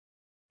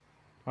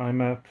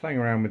I'm playing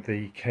around with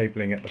the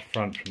cabling at the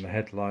front from the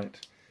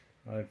headlight.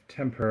 I've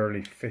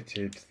temporarily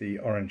fitted the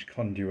orange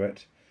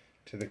conduit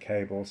to the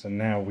cables, and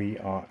now we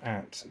are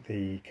at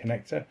the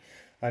connector.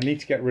 I need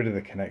to get rid of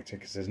the connector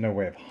because there's no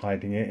way of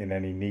hiding it in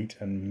any neat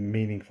and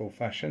meaningful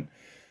fashion.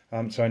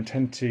 So I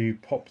intend to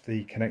pop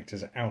the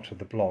connectors out of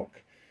the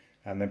block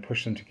and then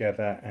push them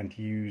together and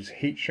use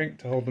heat shrink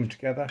to hold them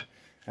together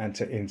and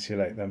to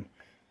insulate them.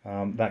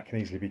 That can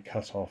easily be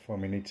cut off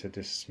when we need to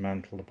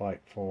dismantle the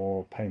bike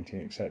for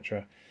painting,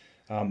 etc.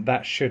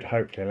 That should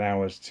hopefully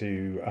allow us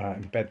to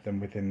embed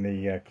them within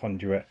the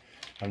conduit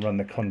and run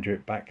the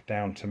conduit back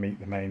down to meet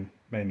the main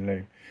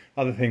loom.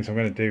 Other things I'm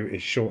going to do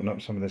is shorten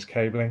up some of this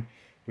cabling.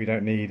 We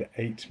don't need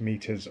 8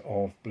 meters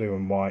of blue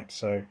and white,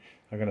 so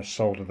I'm going to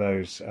solder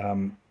those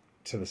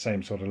to the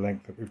same sort of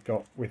length that we've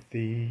got with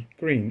the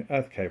green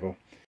earth cable.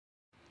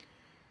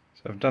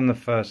 So I've done the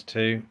first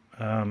two,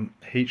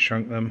 heat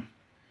shrunk them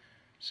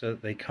so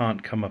that they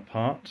can't come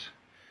apart,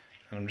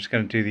 and I'm just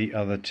going to do the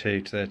other two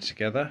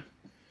together.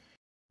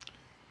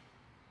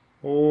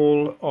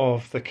 All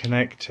of the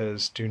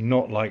connectors do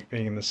not like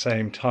being in the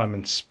same time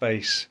and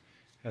space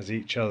as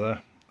each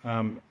other,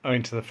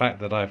 owing to the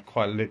fact that I've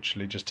quite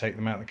literally just taken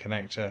them out of the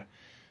connector.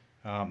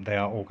 They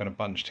are all going to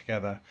bunch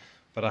together,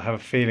 but I have a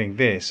feeling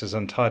this, as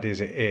untidy as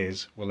it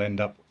is, will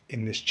end up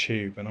in this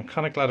tube, and I'm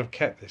kind of glad I've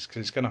kept this because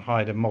it's going to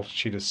hide a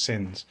multitude of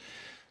sins.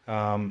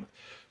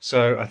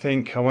 So I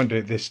think I won't do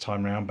it this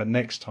time round, but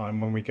next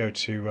time when we go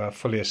to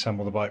fully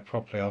assemble the bike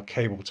properly, I'll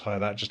cable tie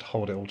that, just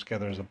hold it all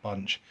together as a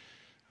bunch,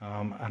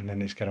 and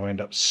then it's going to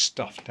end up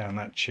stuffed down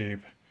that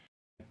tube.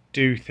 I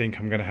do think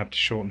I'm going to have to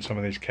shorten some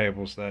of these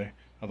cables though,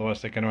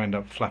 otherwise they're going to end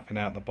up flapping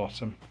out the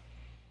bottom.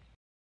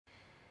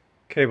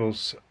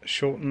 Cables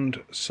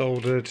shortened,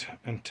 soldered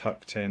and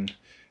tucked in.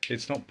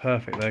 It's not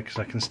perfect though because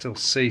I can still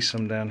see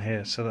some down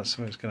here, so that's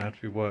something that's going to have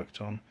to be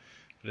worked on,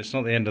 but it's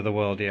not the end of the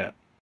world yet.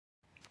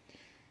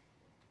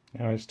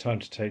 Now it's time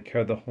to take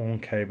care of the horn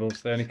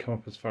cables. They only come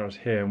up as far as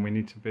here and we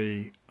need to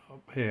be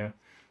up here.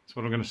 So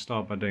what I'm going to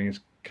start by doing is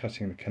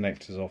cutting the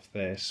connectors off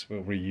this.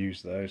 We'll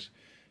reuse those,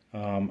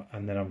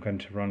 and then I'm going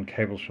to run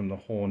cables from the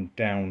horn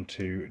down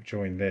to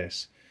join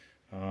this,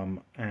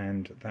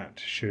 and that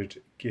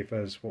should give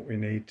us what we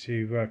need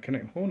to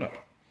connect the horn up.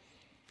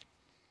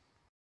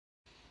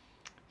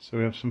 So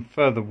we have some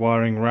further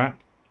wiring wrap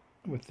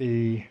with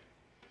the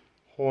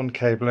horn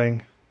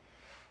cabling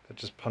that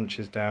just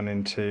punches down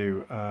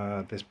into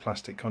this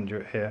plastic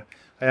conduit here.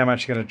 I am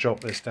actually going to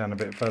drop this down a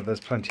bit further. There's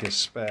plenty of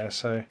spare,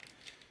 so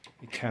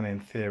you can in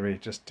theory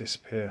just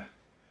disappear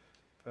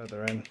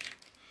further in.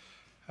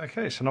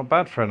 Okay, so not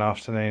bad for an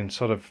afternoon,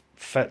 sort of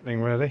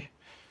fettling really.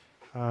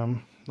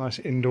 Nice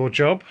indoor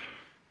job.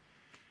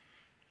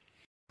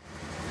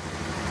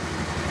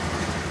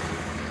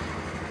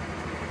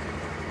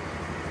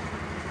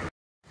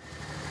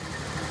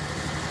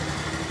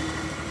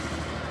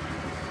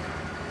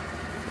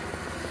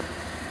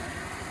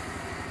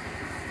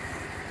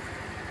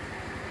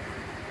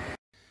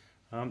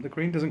 The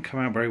green doesn't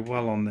come out very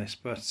well on this,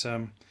 but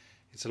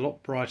it's a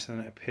lot brighter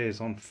than it appears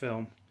on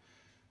film.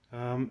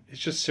 It's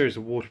just a series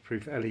of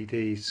waterproof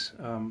LEDs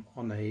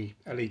on a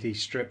LED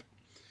strip,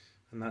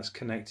 and that's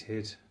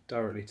connected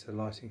directly to the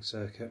lighting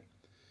circuit.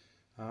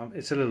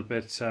 It's a little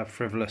bit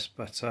frivolous,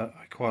 but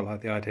I quite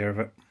like the idea of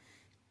it.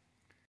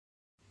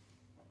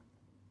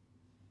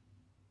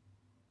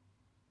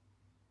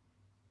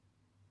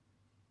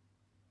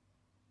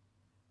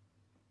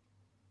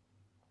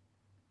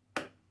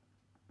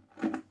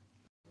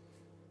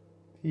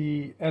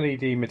 The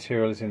LED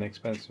material is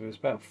inexpensive. It's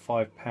about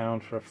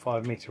 £5 for a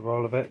 5 metre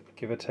roll of it,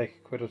 give or take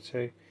a quid or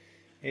two.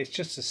 It's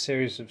just a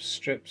series of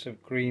strips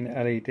of green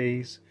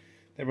LEDs.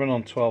 They run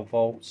on 12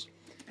 volts.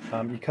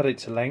 You cut it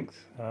to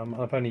length.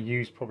 I've only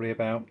used probably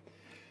about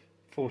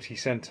 40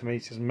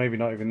 centimetres, maybe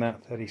not even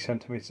that, 30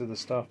 centimetres of the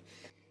stuff.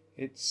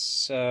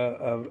 It's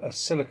a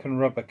silicone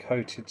rubber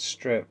coated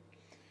strip,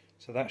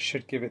 so that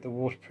should give it the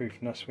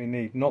waterproofness we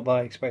need. Not that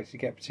I expect it to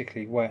get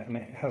particularly wet, and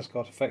it has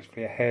got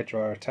effectively a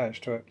hairdryer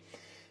attached to it.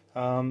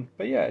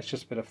 But yeah, it's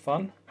just a bit of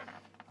fun.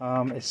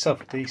 It's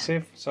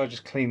self-adhesive, so I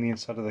just clean the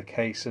inside of the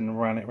case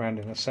and ran it around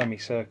in a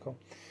semicircle.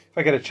 If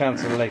I get a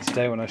chance at a later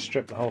day when I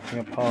strip the whole thing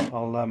apart,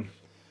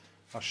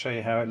 I'll show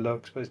you how it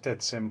looks, but it's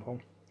dead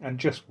simple and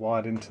just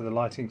wired into the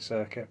lighting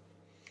circuit.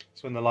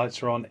 So when the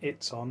lights are on,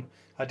 it's on.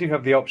 I do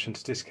have the option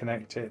to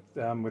disconnect it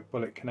with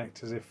bullet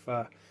connectors if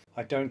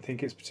I don't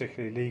think it's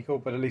particularly legal,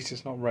 but at least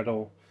it's not red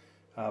or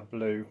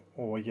blue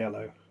or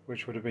yellow,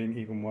 which would have been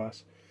even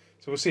worse.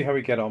 So we'll see how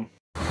we get on.